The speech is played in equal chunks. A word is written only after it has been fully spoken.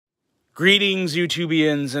Greetings,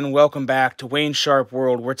 YouTubians, and welcome back to Wayne Sharp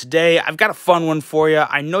World, where today I've got a fun one for you.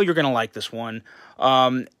 I know you're going to like this one.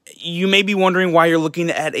 You may be wondering why you're looking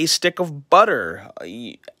at a stick of butter,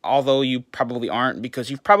 although you probably aren't,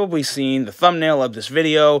 because you've probably seen the thumbnail of this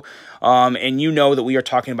video, and you know that we are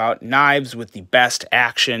talking about knives with the best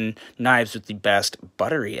action, knives with the best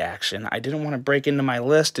buttery action. I didn't want to break into my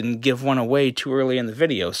list and give one away too early in the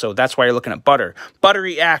video, so that's why you're looking at butter.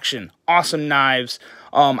 Buttery action, awesome knives.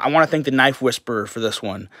 I want to thank the Knife Whisperer for this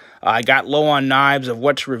one. I got low on knives of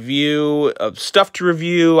what to review, of stuff to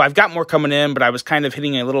review. I've got more coming in, but I was kind of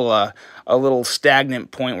hitting a little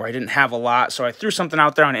stagnant point where I didn't have a lot. So I threw something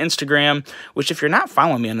out there on Instagram, which if you're not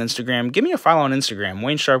following me on Instagram, give me a follow on Instagram,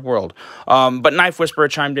 Wayne Sharp World. But Knife Whisperer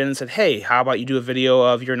chimed in and said, hey, how about you do a video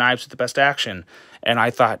of your knives with the best action? And I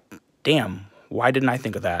thought, damn, why didn't I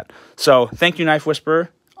think of that? So thank you, Knife Whisperer.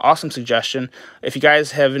 Awesome suggestion. If you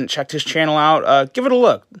guys haven't checked his channel out, give it a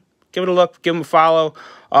look. Give it a look. Give him a follow.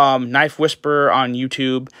 Knife Whisperer on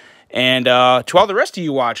YouTube. And to all the rest of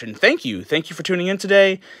you watching, thank you. Thank you for tuning in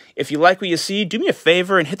today. If you like what you see, do me a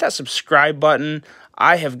favor and hit that subscribe button.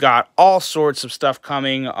 I have got all sorts of stuff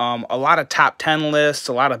coming. A lot of top 10 lists,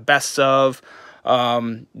 a lot of bests of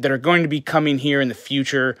that are going to be coming here in the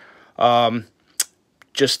future.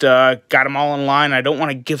 Just got them all in line. I don't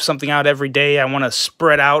want to give something out every day. I want to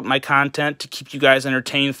spread out my content to keep you guys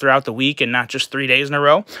entertained throughout the week and not just 3 days in a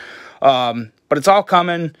row. But it's all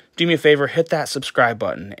coming. Do me a favor, hit that subscribe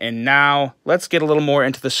button. And now let's get a little more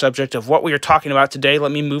into the subject of what we are talking about today.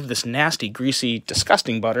 Let me move this nasty, greasy,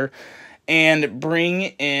 disgusting butter and bring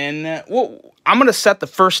in... Well, I'm going to set the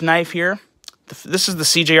first knife here. This is the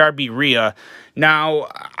CJRB Rhea. Now,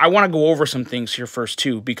 I want to go over some things here first,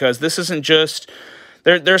 too, because this isn't just...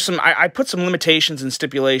 There's some. I put some limitations and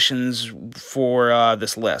stipulations for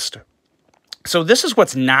this list. So this is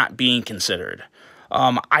what's not being considered.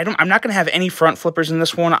 I'm not going to have any front flippers in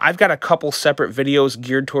this one. I've got a couple separate videos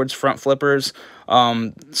geared towards front flippers.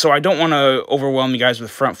 So I don't want to overwhelm you guys with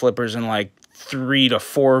front flippers in like 3 to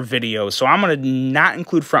 4 videos. So I'm going to not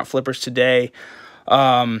include front flippers today.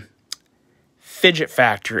 Fidget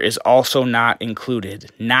factor is also not included,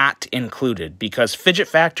 because fidget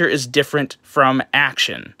factor is different from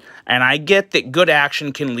action. And I get that good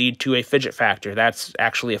action can lead to a fidget factor. That's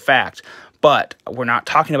actually a fact. But we're not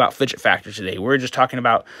talking about fidget factor today. We're just talking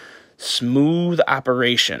about smooth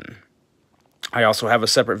operation. I also have a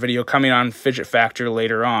separate video coming on fidget factor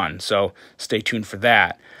later on, so stay tuned for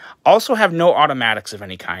that. Also have no automatics of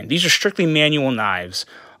any kind. These are strictly manual knives.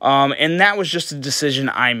 And that was just a decision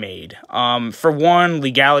I made. For one,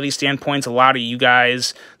 legality standpoints, a lot of you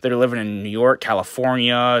guys that are living in New York,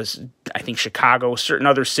 California, I think Chicago, certain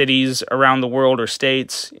other cities around the world or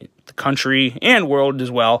states, the country, and world as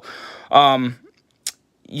well,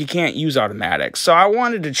 you can't use automatics. So I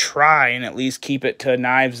wanted to try and at least keep it to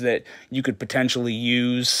knives that you could potentially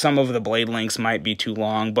use. Some of the blade lengths might be too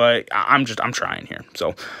long, but I'm trying here.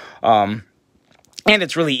 So, and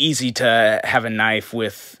it's really easy to have an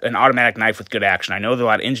automatic knife with good action. I know that a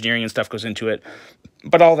lot of engineering and stuff goes into it,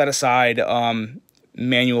 but all that aside,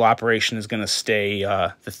 manual operation is going to stay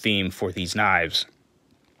the theme for these knives.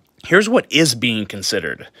 Here's what is being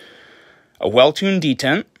considered: a well-tuned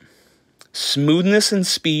detent, smoothness and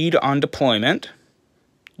speed on deployment,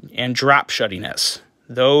 and drop shuttiness.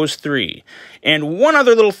 Those 3. And one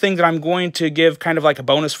other little thing that I'm going to give kind of like a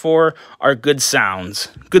bonus for are good sounds.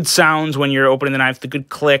 Good sounds when you're opening the knife, the good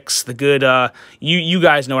clicks, the good, you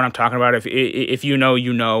guys know what I'm talking about. If you know,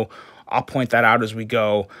 you know. I'll point that out as we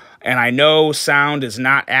go. And I know sound is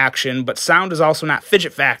not action, but sound is also not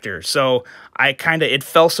fidget factor. So it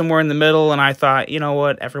fell somewhere in the middle, and I thought, you know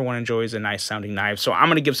what, everyone enjoys a nice sounding knife. So I'm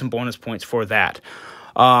going to give some bonus points for that.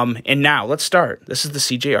 And now let's start. This is the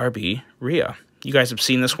CJRB Rhea. You guys have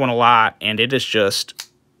seen this one a lot, and it is just,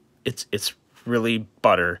 it's really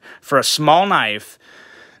butter. For a small knife,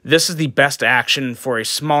 this is the best action for a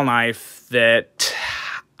small knife that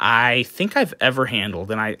I think I've ever handled,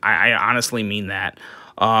 and I honestly mean that.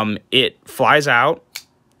 It flies out.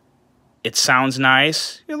 It sounds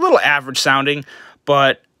nice. A little average sounding,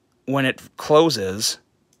 but when it closes,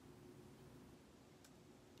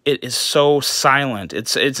 it is so silent.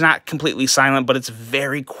 It's not completely silent, but it's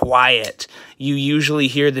very quiet. You usually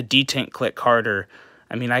hear the detent click harder.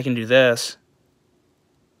 I mean, I can do this,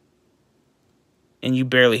 and you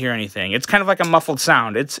barely hear anything. It's kind of like a muffled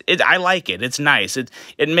sound. I like it. It's nice. It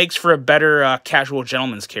makes for a better casual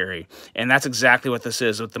gentleman's carry, and that's exactly what this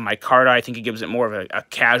is. With the micarta, I think it gives it more of a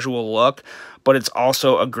casual look, but it's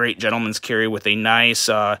also a great gentleman's carry with a nice,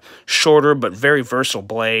 shorter but very versatile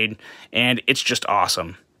blade, and it's just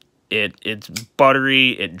awesome. It's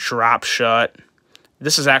buttery, it drops shut.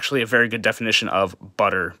 this is actually a very good definition of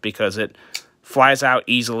butter because it flies out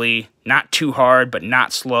easily, not too hard, but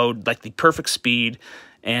not slowed, like the perfect speed,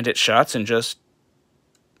 and it shuts and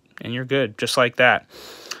and you're good, just like that.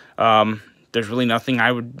 There's really nothing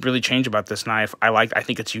I would really change about this knife. I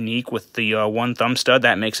think it's unique with the one thumb stud.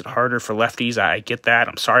 That makes it harder for lefties. I get that.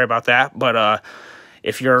 I'm sorry about that, but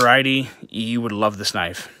if you're a righty, you would love this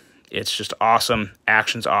knife. It's just awesome.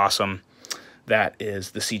 Action's awesome. That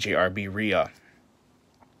is the CJRB Rhea.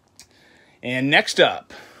 And next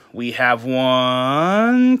up, we have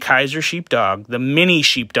one Kizer Sheepdog, the mini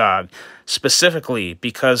Sheepdog, specifically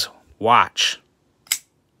because, watch,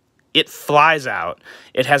 it flies out.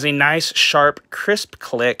 It has a nice, sharp, crisp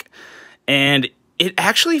click, and it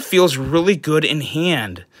actually feels really good in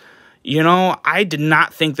hand. You know, I did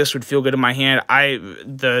not think this would feel good in my hand.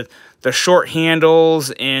 The short handles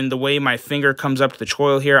and the way my finger comes up to the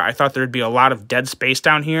choil here, I thought there'd be a lot of dead space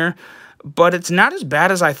down here, but it's not as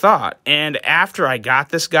bad as I thought. And after I got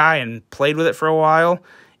this guy and played with it for a while,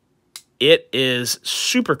 it is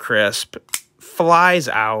super crisp, flies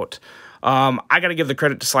out. I got to give the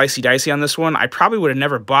credit to Slicey Dicey on this one. I probably would have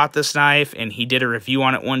never bought this knife, and he did a review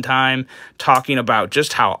on it one time talking about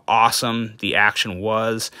just how awesome the action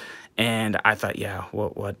was. And I thought, yeah,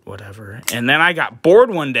 whatever. And then I got bored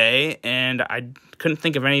one day, and I couldn't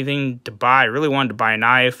think of anything to buy. I really wanted to buy a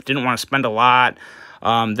knife. Didn't want to spend a lot.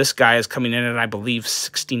 This guy is coming in at, I believe,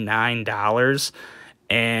 $69,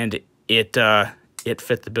 and it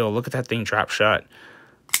fit the bill. Look at that thing drop shut.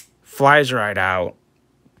 Flies right out,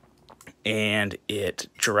 and it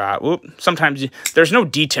drop. Whoop. Sometimes there's no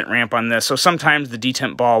detent ramp on this, so sometimes the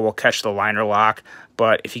detent ball will catch the liner lock.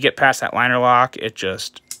 But if you get past that liner lock, it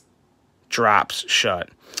just drops shut.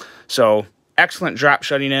 So excellent drop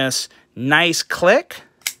shuttiness, nice click,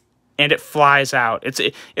 and it flies out.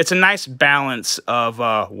 It's a nice balance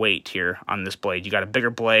of weight here on this blade. You got a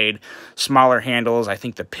bigger blade, smaller handles. I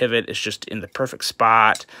think the pivot is just in the perfect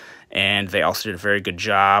spot, and they also did a very good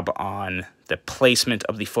job on the placement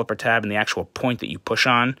of the flipper tab and the actual point that you push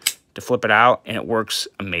on to flip it out, and it works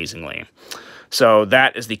amazingly. So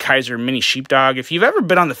that is the Kizer Mini Sheepdog. If you've ever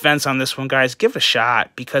been on the fence on this one, guys, give it a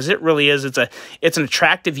shot because it really is. It's an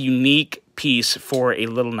attractive, unique piece for a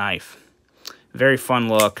little knife. Very fun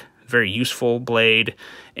look, very useful blade,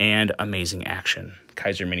 and amazing action.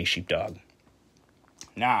 Kizer Mini Sheepdog.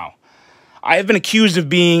 Now, I have been accused of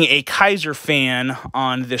being a Kizer fan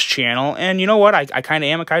on this channel, and you know what? I kind of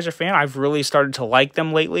am a Kizer fan. I've really started to like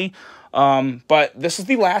them lately. But this is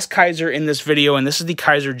the last Kizer in this video, and this is the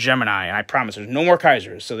Kizer Gemini, and I promise there's no more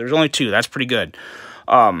Kizers, so there's only two. That's pretty good.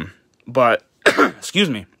 But, excuse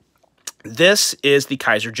me, this is the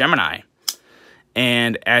Kizer Gemini,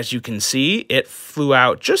 and as you can see, it flew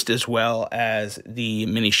out just as well as the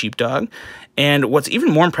Mini Sheepdog, and what's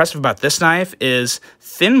even more impressive about this knife is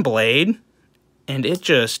thin blade, and it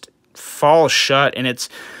just falls shut, and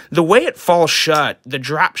the way it falls shut, the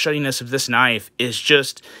drop shuttiness of this knife is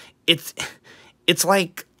just... It's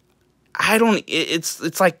like,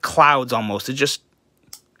 it's like clouds almost. It just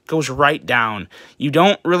goes right down. You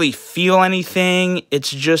don't really feel anything.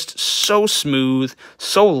 It's just so smooth,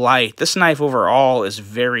 so light. This knife overall is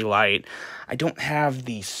very light. I don't have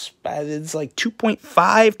it's like 2.5,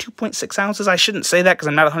 2.6 ounces. I shouldn't say that because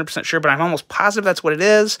I'm not 100% sure, but I'm almost positive that's what it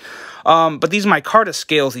is. But these micarta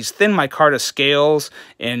scales, these thin micarta scales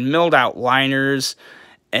and milled out liners,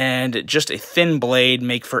 and just a thin blade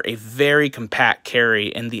make for a very compact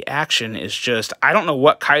carry, and the action is just, I don't know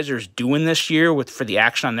what Kizer's doing this year for the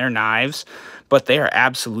action on their knives, but they are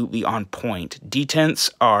absolutely on point. Detents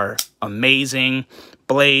are amazing,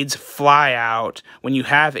 blades fly out. When you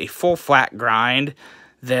have a full flat grind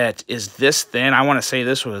that is this thin, I want to say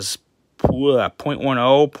this was 0.10,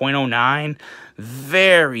 0.09,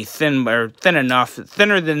 very thin, or thin enough,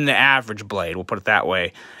 thinner than the average blade, we'll put it that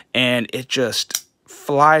way, and it just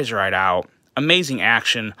flies right out. Amazing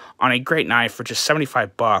action on a great knife for just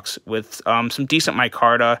 75 bucks with some decent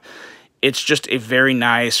micarta. It's just a very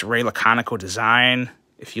nice Ray Laconico design.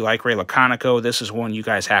 If you like Ray Laconico, this is one you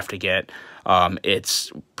guys have to get.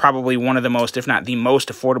 It's probably one of the most, if not the most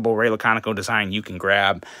affordable Ray Laconico design you can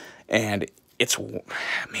grab. And it's,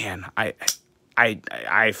 man,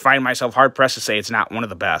 I find myself hard-pressed to say it's not one of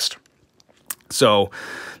the best. So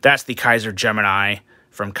that's the Kizer Gemini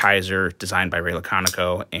from Kizer, designed by Ray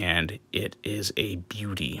Laconico, and it is a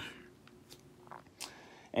beauty.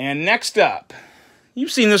 And next up,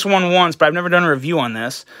 you've seen this one once, but I've never done a review on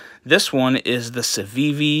this. This one is the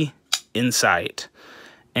Civivi Insight.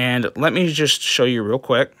 And let me just show you real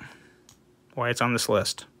quick why it's on this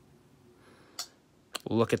list.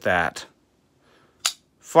 Look at that.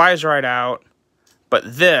 Flies right out, but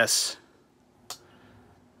this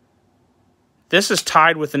This is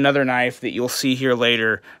tied with another knife that you'll see here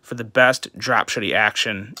later for the best drop shutty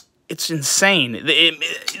action. It's insane.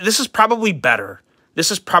 This is probably better.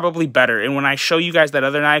 This is probably better. And when I show you guys that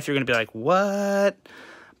other knife, you're going to be like, what?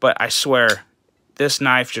 But I swear, this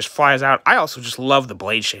knife just flies out. I also just love the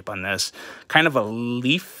blade shape on this. Kind of a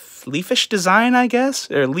leafish design, I guess,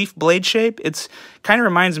 or leaf blade shape. It's kind of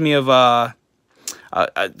reminds me of a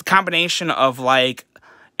combination of, like,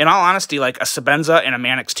 in all honesty, like a Sebenza and a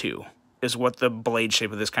Manix 2 is what the blade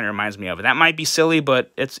shape of this kind of reminds me of. And that might be silly,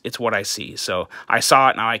 but it's what I see. So I saw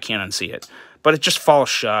it, now I can't unsee it. But it just falls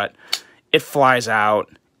shut. It flies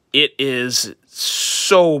out. It is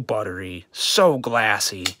so buttery, so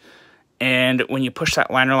glassy. And when you push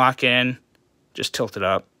that liner lock in, just tilt it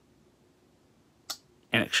up,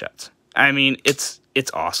 and it shuts. I mean, it's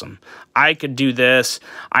awesome. I could do this.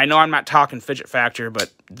 I know I'm not talking fidget factor,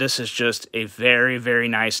 but this is just a very, very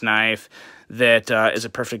nice knife that is a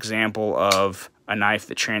perfect example of a knife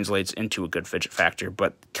that translates into a good fidget factor,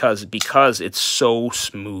 but because it's so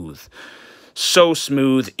smooth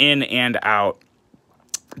in and out.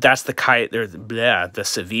 That's the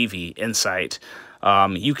Civivi Insight.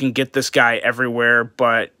 You can get this guy everywhere,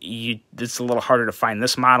 but it's a little harder to find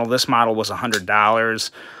this model. This model was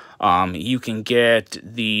 $100. You can get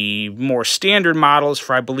the more standard models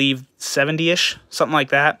for, I believe, 70-ish, something like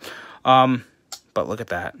that. But look at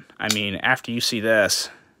that. I mean, after you see this,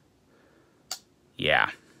 yeah.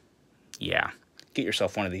 Get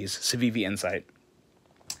yourself one of these, Civivi Insight.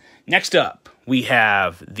 Next up, we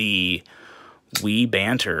have the WE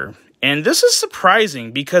Banter. And this is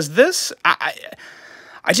surprising because this, I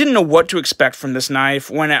didn't know what to expect from this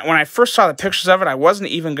knife. When I first saw the pictures of it, I wasn't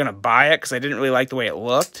even going to buy it because I didn't really like the way it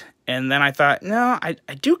looked. And then I thought, no, I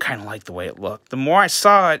do kind of like the way it looked. The more I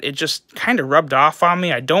saw it, it just kind of rubbed off on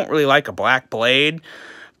me. I don't really like a black blade,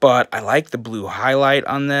 but I like the blue highlight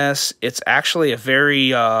on this. It's actually a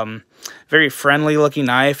very, very friendly looking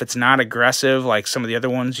knife. It's not aggressive like some of the other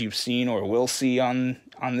ones you've seen or will see on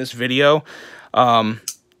this video.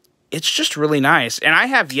 It's just really nice. And I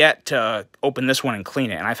have yet to open this one and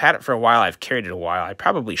clean it. And I've had it for a while. I've carried it a while. I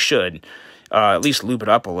probably should at least lube it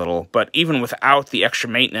up a little. But even without the extra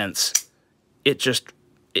maintenance, it's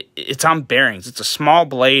on bearings. It's a small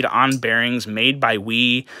blade on bearings made by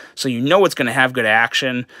WE, so you know it's going to have good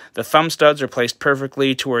action. The thumb studs are placed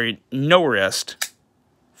perfectly to where no wrist,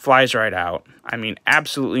 flies right out. I mean,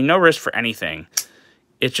 absolutely no wrist for anything.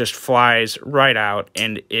 It just flies right out,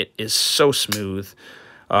 and it is so smooth.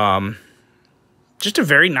 Just a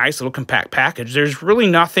very nice little compact package. There's really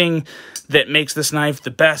nothing that makes this knife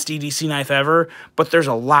the best EDC knife ever, but there's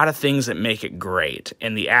a lot of things that make it great,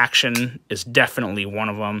 and the action is definitely one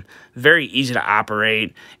of them. Very easy to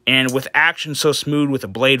operate, and with action so smooth with the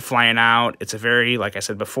blade flying out, it's a very, like I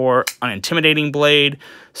said before, unintimidating blade.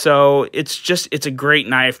 So it's a great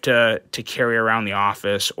knife to carry around the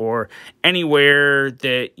office or anywhere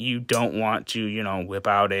that you don't want to, you know, whip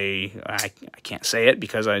out I can't say it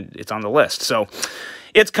because it's on the list. So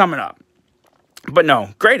it's coming up. But no,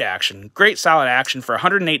 great action. Great solid action for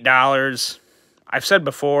 $108. I've said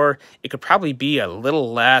before, it could probably be a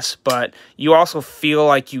little less, but you also feel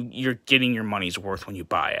like you're getting your money's worth when you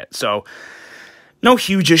buy it. So no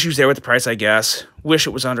huge issues there with the price, I guess. Wish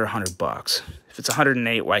it was under $100. If it's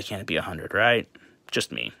 108, why can't it be 100, right?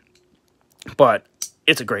 Just me. But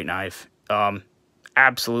it's a great knife.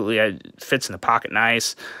 Absolutely, it fits in the pocket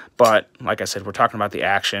nice. But like I said, we're talking about the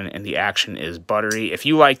action, and the action is buttery. If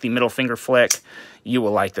you like the middle finger flick, you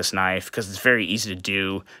will like this knife because it's very easy to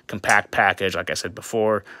do. Compact package, like I said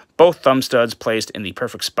before. Both thumb studs placed in the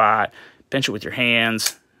perfect spot. Pinch it with your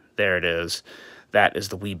hands. There it is. That is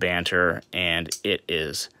the WE Banter, and it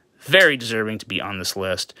is very deserving to be on this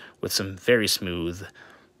list with some very smooth,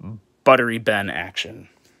 buttery bend action.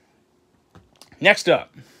 Next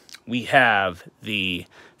up, we have the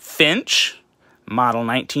Finch Model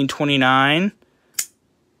 1929,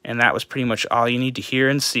 and that was pretty much all you need to hear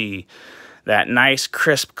and see. That nice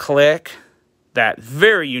crisp click, that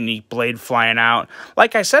very unique blade flying out.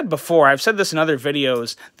 Like I said before, I've said this in other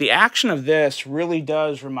videos, the action of this really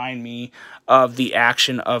does remind me of the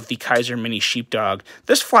action of the Kizer Mini Sheepdog.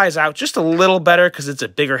 This flies out just a little better because it's a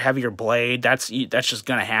bigger, heavier blade. That's just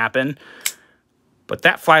going to happen. But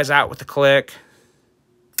that flies out with the click.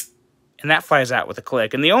 And that flies out with a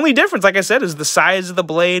click. And the only difference, like I said, is the size of the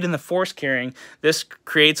blade and the force carrying. This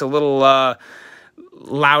creates a little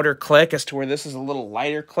louder click as to where this is a little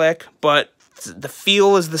lighter click. But the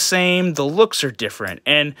feel is the same. The looks are different.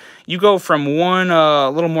 And you go from one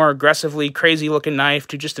a little more aggressively crazy-looking knife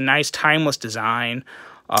to just a nice timeless design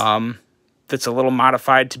that's a little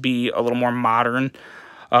modified to be a little more modern.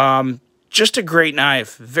 Just a great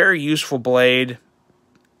knife. Very useful blade.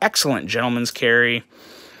 Excellent gentleman's carry.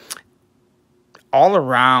 All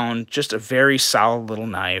around, just a very solid little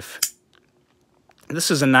knife. This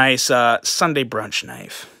is a nice Sunday brunch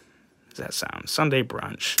knife. How does that sound? Sunday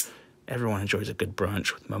brunch. Everyone enjoys a good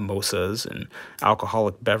brunch with mimosas and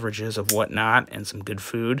alcoholic beverages of whatnot and some good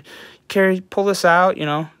food. Pull this out, you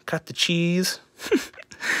know, cut the cheese.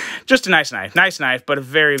 Just a nice knife, but a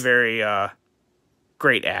very, very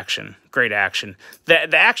great action. Great action.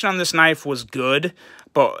 The action on this knife was good,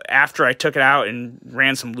 but after I took it out and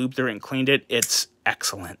ran some lube through it and cleaned it, it's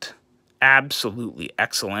excellent. Absolutely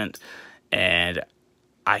excellent. And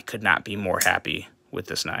I could not be more happy with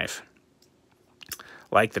this knife.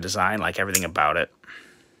 Like the design, like everything about it.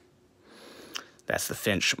 That's the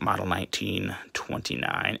Finch Model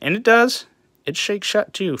 1929. And it shakes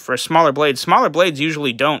shut too for a smaller blade. Smaller blades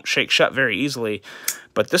usually don't shake shut very easily,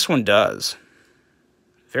 but this one does.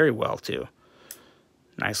 Very well too.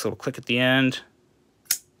 Nice little click at the end.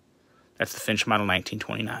 That's the Finch Model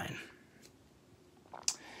 1929.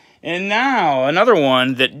 And now, another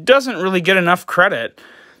one that doesn't really get enough credit,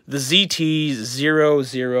 the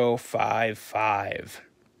ZT0055.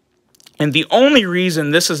 And the only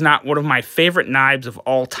reason this is not one of my favorite knives of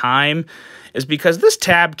all time is because this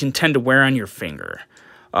tab can tend to wear on your finger.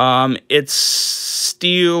 It's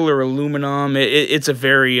steel or aluminum. It's a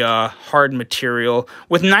very hard material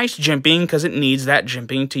with nice jimping because it needs that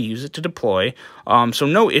jimping to use it to deploy. So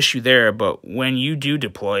no issue there, but when you do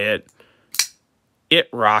deploy it, it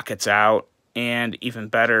rockets out, and even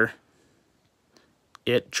better,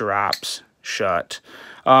 it drops shut.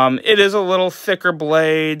 It is a little thicker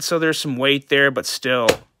blade, so there's some weight there, but still.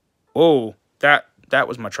 Oh, that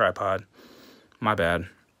was my tripod. My bad.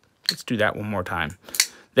 Let's do that one more time.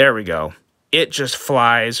 There we go. It just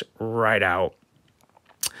flies right out.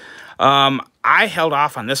 I held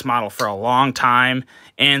off on this model for a long time,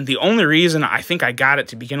 and the only reason I think I got it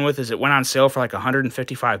to begin with is it went on sale for like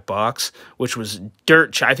 $155, which was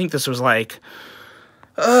dirt cheap. I think this was like,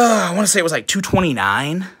 I want to say it was like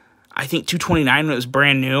 $229. I think $229 when it was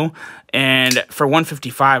brand new, and for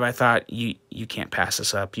 $155, I thought you can't pass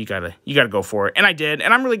this up. You gotta go for it, and I did,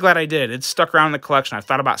 and I'm really glad I did. It's stuck around in the collection. I've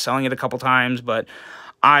thought about selling it a couple times, but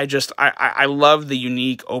I love the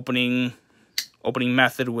unique opening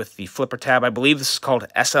method with the flipper tab. I believe this is called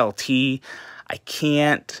SLT. I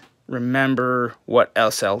can't remember what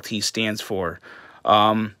SLT stands for.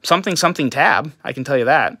 Something tab, I can tell you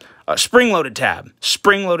that. Spring-loaded tab.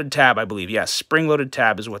 Spring-loaded tab, I believe. Yes, spring-loaded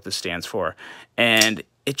tab is what this stands for. And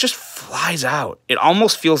it just flies out. It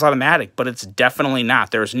almost feels automatic, but it's definitely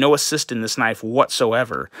not. There is no assist in this knife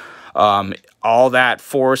whatsoever. All that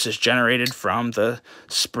force is generated from the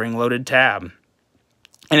spring-loaded tab.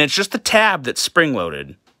 And it's just the tab that's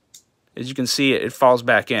spring-loaded. As you can see, it falls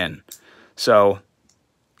back in. So,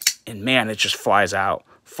 and man, it just flies out.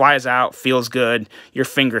 Flies out, feels good. Your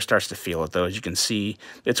finger starts to feel it, though, as you can see.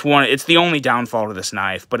 It's the only downfall to this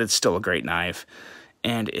knife, but it's still a great knife.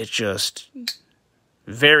 And it just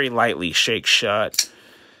very lightly shakes shut.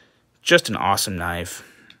 Just an awesome knife.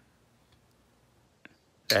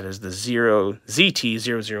 That is the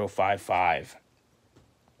ZT0055.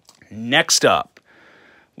 Next up,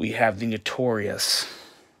 we have the notorious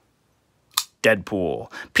Deadpool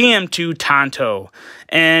PM2 Tanto,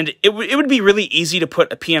 and it would be really easy to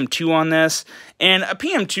put a PM2 on this, and a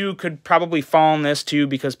PM2 could probably fall on this too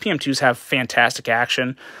because PM2s have fantastic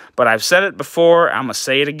action, but I've said it before, I'm gonna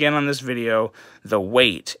say it again on this video, the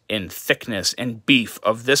weight and thickness and beef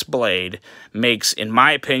of this blade makes, in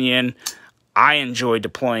my opinion, I enjoy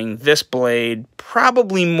deploying this blade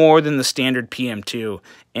probably more than the standard PM2,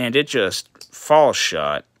 and it just falls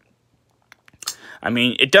shut. I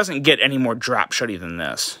mean, it doesn't get any more drop shutty than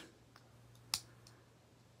this.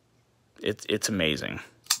 It's amazing.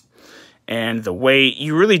 And the way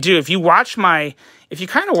you really do, if you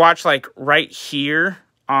kind of watch like right here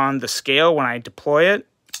on the scale when I deploy it,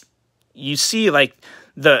 you see like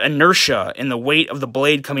the inertia and the weight of the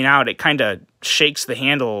blade coming out. It kind of shakes the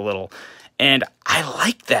handle a little. And I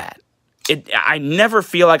like that. I never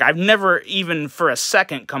feel like, I've never even for a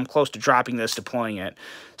second come close to dropping this, deploying it.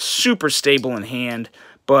 Super stable in hand,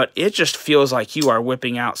 but it just feels like you are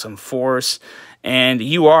whipping out some force. And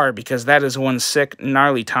you are, because that is one sick,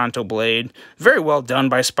 gnarly Tanto blade. Very well done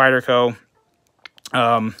by Spyderco.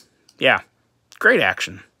 Yeah, great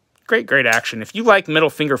action. Great action. If you like middle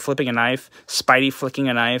finger flipping a knife, Spidey flicking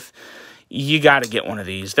a knife, you got to get one of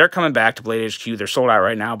these. They're coming back to Blade HQ. They're sold out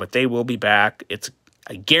right now, but they will be back. It's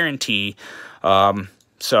a guarantee.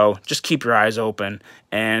 So just keep your eyes open.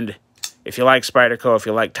 And if you like Spyderco, if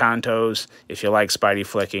you like Tantos, if you like Spidey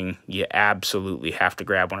flicking, you absolutely have to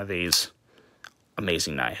grab one of these.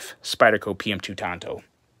 amazing knife. Spyderco PM2 Tonto.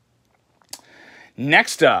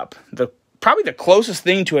 Next up, probably the closest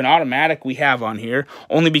thing to an automatic we have on here,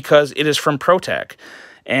 only because it is from ProTech,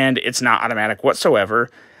 and it's not automatic whatsoever.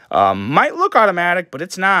 Might look automatic, but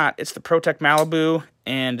it's not. It's the ProTech Malibu,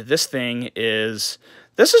 and this is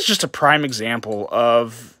just a prime example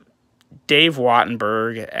of Dave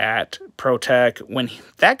Wattenberg at ProTech. When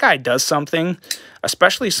that guy does something,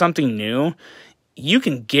 especially something new, you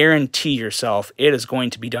can guarantee yourself it is going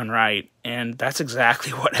to be done right, and that's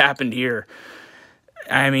exactly what happened here.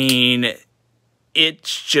 I mean,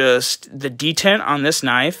 it's just the detent on this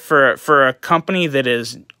knife for a company that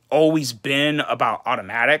has always been about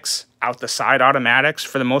automatics, out the side automatics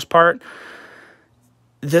for the most part.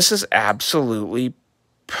 This is absolutely,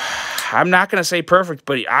 I'm not going to say perfect,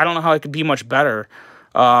 but I don't know how it could be much better.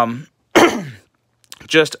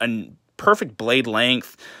 Just a perfect blade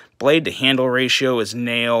length, blade to handle ratio is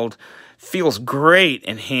nailed, feels great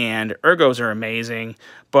in hand, ergos are amazing,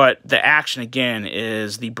 but the action again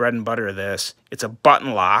is the bread and butter of this. It's a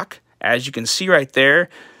button lock. As you can see right there,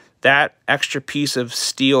 that extra piece of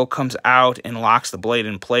steel comes out and locks the blade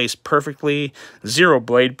in place perfectly. Zero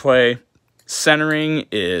blade play. Centering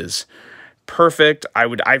is perfect.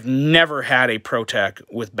 I've never had a ProTech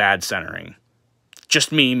with bad centering.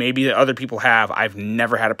 Just me, maybe other people have. I've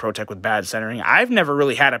never had a ProTech with bad centering. I've never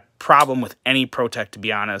really had a problem with any ProTech, to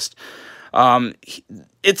be honest.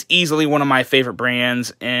 It's easily one of my favorite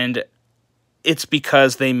brands, and it's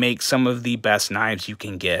because they make some of the best knives you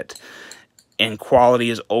can get. And quality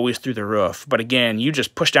is always through the roof. But again, you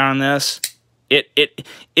just push down on this,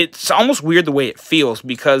 it's almost weird the way it feels,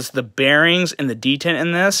 because the bearings and the detent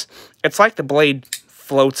in this, it's like the blade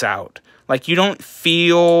floats out. Like, you don't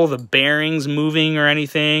feel the bearings moving or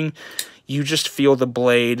anything. You just feel the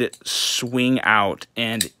blade swing out,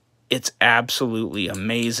 and it's absolutely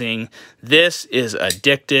amazing. This is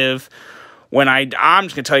addictive. I'm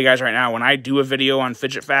just going to tell you guys right now, when I do a video on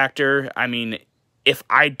Fidget Factor, I mean, if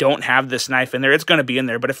I don't have this knife in there, it's going to be in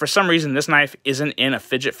there. But if for some reason this knife isn't in a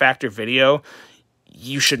Fidget Factor video,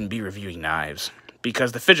 you shouldn't be reviewing knives,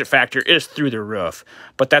 because the Fidget Factor is through the roof.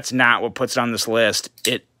 But that's not what puts it on this list.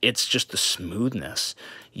 It's just the smoothness.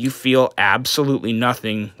 You feel absolutely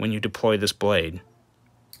nothing when you deploy this blade.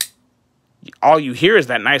 All you hear is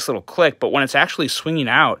that nice little click, but when it's actually swinging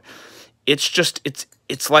out,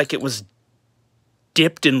 it's like it was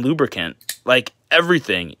dipped in lubricant. Like,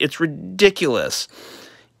 everything. It's ridiculous.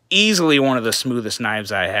 Easily one of the smoothest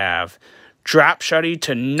knives I have. Drop shutty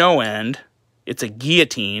to no end. It's a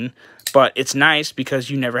guillotine, but it's nice because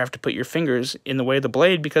you never have to put your fingers in the way of the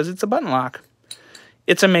blade because it's a button lock.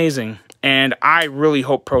 It's amazing. And I really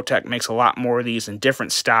hope ProTech makes a lot more of these in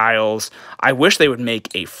different styles. I wish they would make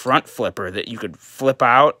a front flipper that you could flip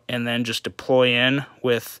out and then just deploy in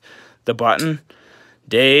with the button.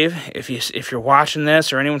 Dave, if you're watching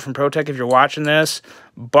this, or anyone from ProTech, if you're watching this,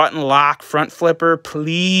 button lock front flipper,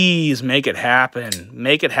 please make it happen.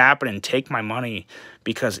 Make it happen and take my money,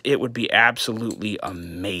 because it would be absolutely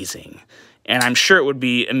amazing. And I'm sure it would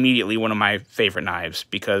be immediately one of my favorite knives,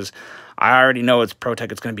 because I already know it's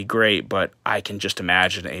ProTech, it's going to be great, but I can just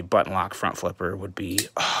imagine a button lock front flipper would be,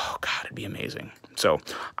 oh God, it'd be amazing. So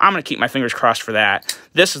I'm going to keep my fingers crossed for that.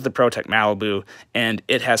 This is the ProTech Malibu, and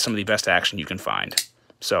it has some of the best action you can find.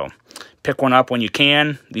 So pick one up when you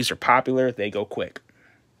can. These are popular. They go quick.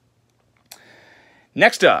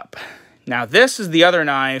 Next up. Now, this is the other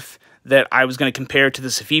knife that I was going to compare to the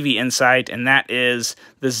Civivi Insight, and that is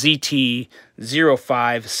the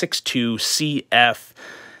ZT0562CF.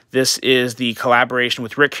 This is the collaboration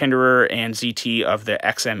with Rick Hinderer and ZT of the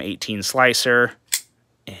XM18 slicer.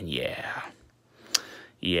 And yeah,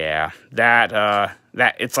 that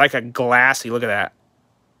it's like a glassy, look at that.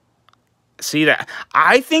 See that?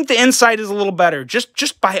 I think the Insight is a little better,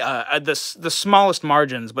 just by the smallest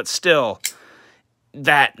margins, but still,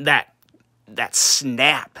 that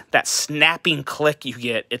snap, that snapping click you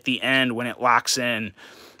get at the end when it locks in,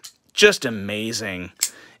 just amazing.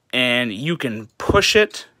 And you can push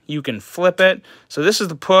it, you can flip it. So this is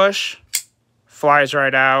the push, flies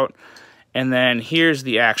right out, and then here's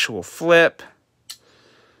the actual flip.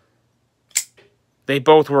 They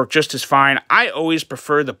both work just as fine. I always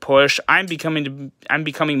prefer the push. I'm becoming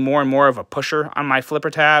more and more of a pusher on my flipper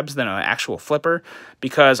tabs than an actual flipper,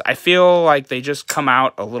 because I feel like they just come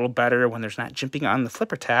out a little better when there's not jimping on the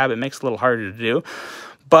flipper tab. It makes it a little harder to do,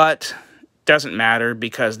 but doesn't matter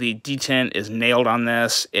because the detent is nailed on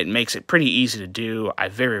this. It makes it pretty easy to do. I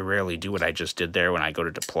very rarely do what I just did there when I go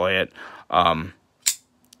to deploy it.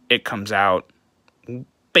 It comes out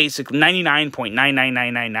basically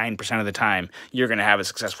 99.99999% of the time, you're going to have a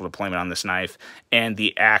successful deployment on this knife, and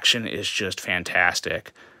the action is just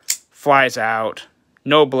fantastic. Flies out,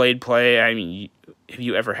 no blade play. I mean, have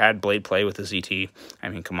you ever had blade play with a ZT? I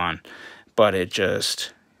mean, come on. But it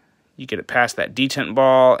just, you get it past that detent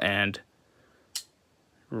ball, and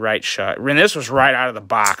right shot. And this was right out of the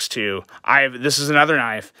box, too. This is another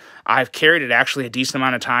knife. I've carried it actually a decent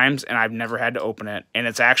amount of times, and I've never had to open it. And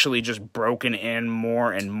it's actually just broken in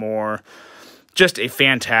more and more. Just a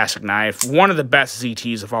fantastic knife. One of the best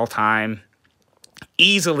ZTs of all time.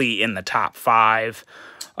 Easily in the top 5.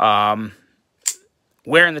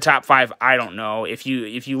 Where in the top 5, I don't know. If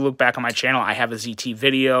you look back on my channel, I have a ZT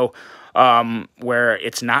video where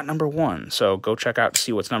it's not number 1. So go check out to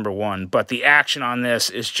see what's number 1. But the action on this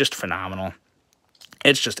is just phenomenal.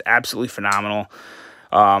 It's just absolutely phenomenal.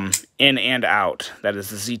 In and out. That is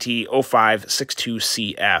the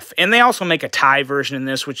ZT-0562CF. And they also make a tie version in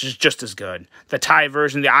this, which is just as good. The tie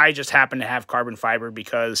version, I just happen to have carbon fiber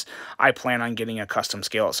because I plan on getting a custom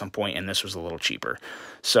scale at some point, and this was a little cheaper.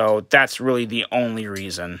 So that's really the only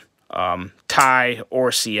reason. Tie or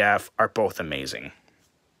CF are both amazing.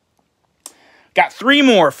 Got 3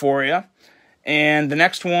 more for you. And the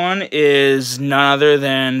next one is none other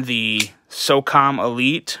than the SOCOM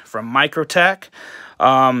Elite from Microtech.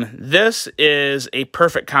 This is a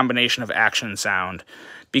perfect combination of action and sound,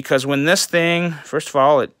 because when this thing, first of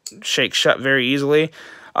all, it shakes shut very easily,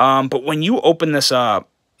 but when you open this up,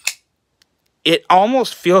 it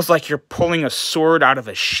almost feels like you're pulling a sword out of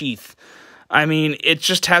a sheath. I mean, it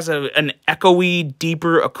just has an echoey,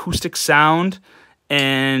 deeper acoustic sound,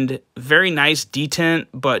 and very nice detent,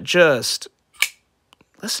 but just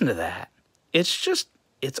listen to that.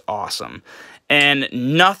 It's awesome. And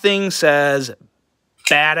nothing says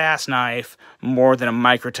badass knife more than a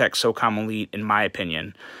Microtech SOCOM Elite, in my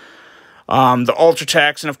opinion. The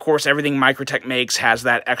Ultratechs, and of course everything Microtech makes has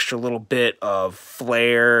that extra little bit of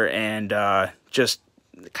flair and just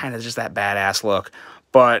that badass look.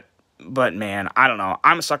 But man, I don't know.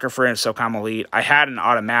 I'm a sucker for a SOCOM Elite. I had an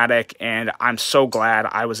automatic, and I'm so glad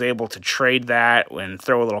I was able to trade that and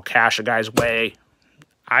throw a little cash a guy's way.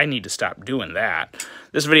 I need to stop doing that.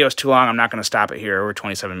 This video is too long. I'm not going to stop it here. We're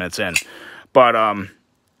 27 minutes in. But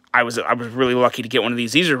I was really lucky to get one of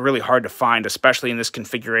these. These are really hard to find, especially in this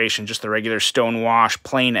configuration. Just the regular stonewash,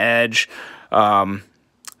 plain edge.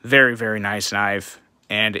 Very, very nice knife.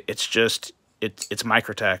 And it's just, it's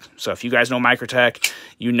Microtech. So if you guys know Microtech,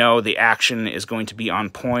 you know the action is going to be on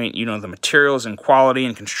point. You know the materials and quality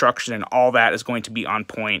and construction and all that is going to be on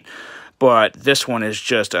point. But this one is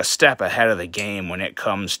just a step ahead of the game when it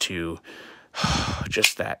comes to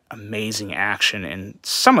just that amazing action and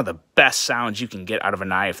some of the best sounds you can get out of a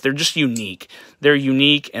knife. They're just unique. They're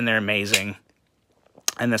unique and they're amazing.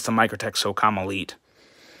 And that's the Microtech SOCOM Elite.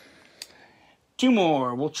 2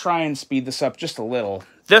 more. We'll try and speed this up just a little.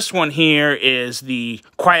 This one here is the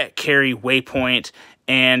Quiet Carry Waypoint.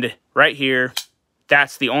 And right here,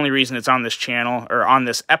 that's the only reason it's on this channel or on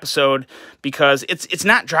this episode, because it's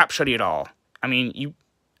not drop shutty at all. I mean,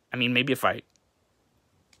 maybe a fight.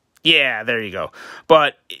 Yeah, there you go.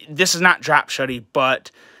 But this is not drop shutty,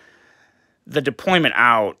 but the deployment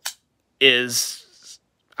out is,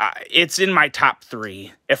 it's in my top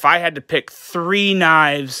 3. If I had to pick 3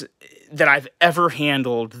 knives that I've ever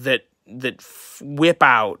handled that whip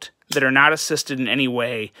out, that are not assisted in any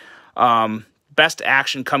way, best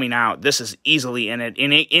action coming out, this is easily in it.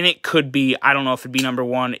 And it could be, I don't know if it'd be number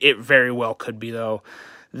 1. It very well could be, though.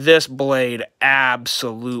 This blade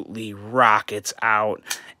absolutely rockets out.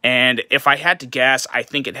 And if I had to guess, I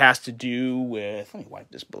think it has to do with... Let me wipe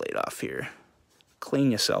this blade off here. Clean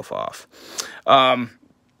yourself off. I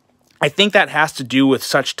think that has to do with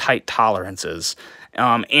such tight tolerances.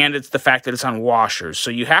 And it's the fact that it's on washers. So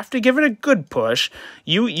you have to give it a good push.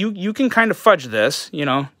 You can kind of fudge this, you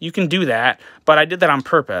know. You can do that. But I did that on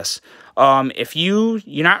purpose. If you're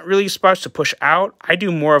not really supposed to push out, I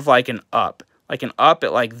do more of like an up. Like an up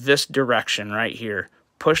at like this direction right here.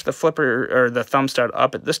 Push the flipper or the thumb stud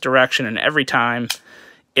up at this direction, and every time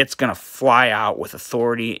it's going to fly out with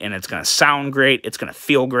authority, and it's going to sound great. It's going to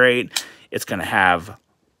feel great. It's going to have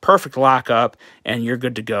perfect lockup, and you're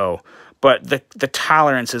good to go. But the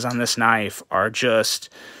tolerances on this knife are just,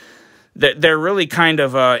 they're really kind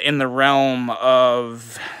of in the realm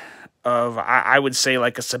of I would say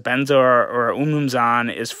like a Sebenza or a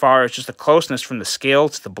Unumzan, as far as just the closeness from the scale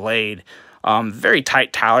to the blade. Very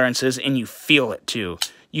tight tolerances, and you feel it too.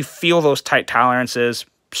 You feel those tight tolerances.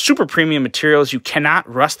 Super premium materials. You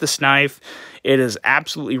cannot rust this knife. It is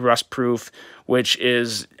absolutely rust proof, which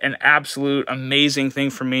is an absolute amazing thing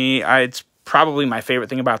for me. It's probably my favorite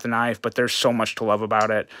thing about the knife, but there's so much to love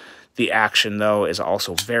about it. The action, though, is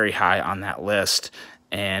also very high on that list,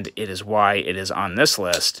 and it is why it is on this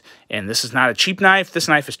list. And this is not a cheap knife. This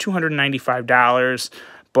knife is $295,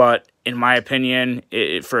 but in my opinion,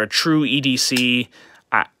 for a true EDC,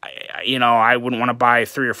 I wouldn't want to buy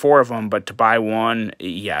 3 or 4 of them, but to buy one,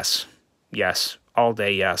 yes. Yes. All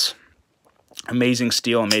day, yes. Amazing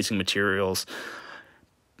steel, amazing materials.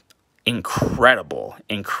 Incredible,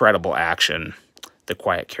 incredible action. The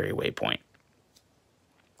Quiet Carry Waypoint.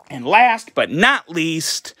 And last but not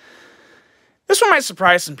least, this one might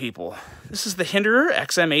surprise some people. This is the Hinderer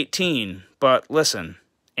XM18. But listen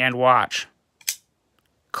and watch.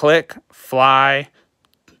 Click, fly,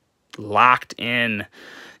 locked in.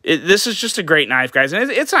 This is just a great knife, guys. And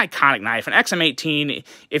it's an iconic knife. An XM18,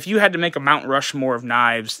 if you had to make a Mount Rushmore of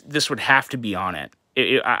knives, this would have to be on it.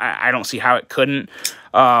 I don't see how it couldn't.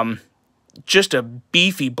 Just a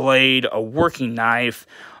beefy blade, a working knife.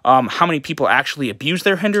 How many people actually abuse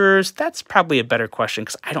their Hinderers? That's probably a better question,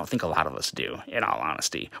 because I don't think a lot of us do, in all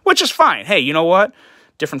honesty. Which is fine. Hey, you know what?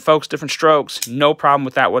 Different folks, different strokes. No problem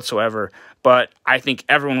with that whatsoever. But I think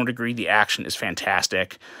everyone would agree the action is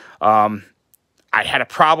fantastic. I had a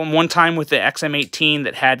problem one time with the XM18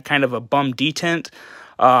 that had kind of a bum detent.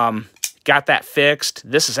 Got that fixed.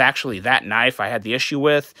 This is actually that knife I had the issue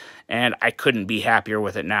with, and I couldn't be happier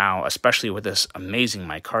with it now, especially with this amazing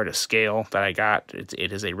micarta scale that I got.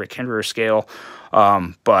 It is a Rick Hinderer scale,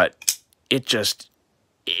 but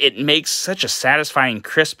it makes such a satisfying,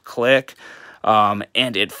 crisp click,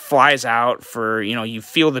 and it flies out for, you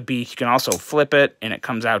feel the beak. You can also flip it, and it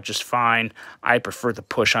comes out just fine. I prefer the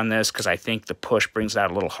push on this because I think the push brings it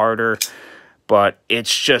out a little harder. But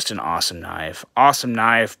it's just an awesome knife. Awesome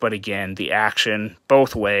knife, but again, the action,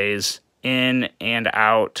 both ways, in and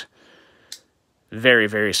out, very,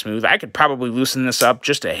 very smooth. I could probably loosen this up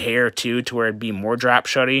just a hair, too, to where it'd be more drop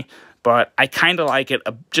shutty. But I kind of like it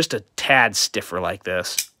just a tad stiffer like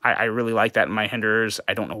this. I really like that in my Hinderers.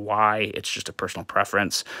 I don't know why. It's just a personal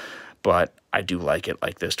preference. But I do like it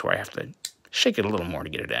like this, to where I have to shake it a little more to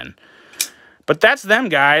get it in. But that's them,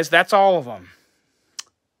 guys. That's all of them.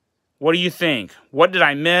 What do you think? What did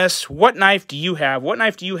I miss? What knife do you have? What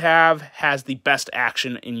knife do you have has the best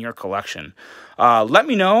action in your collection? Let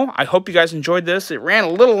me know. I hope you guys enjoyed this. It ran a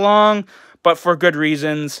little long, but for good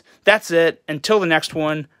reasons. That's it. Until the next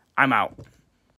one, I'm out.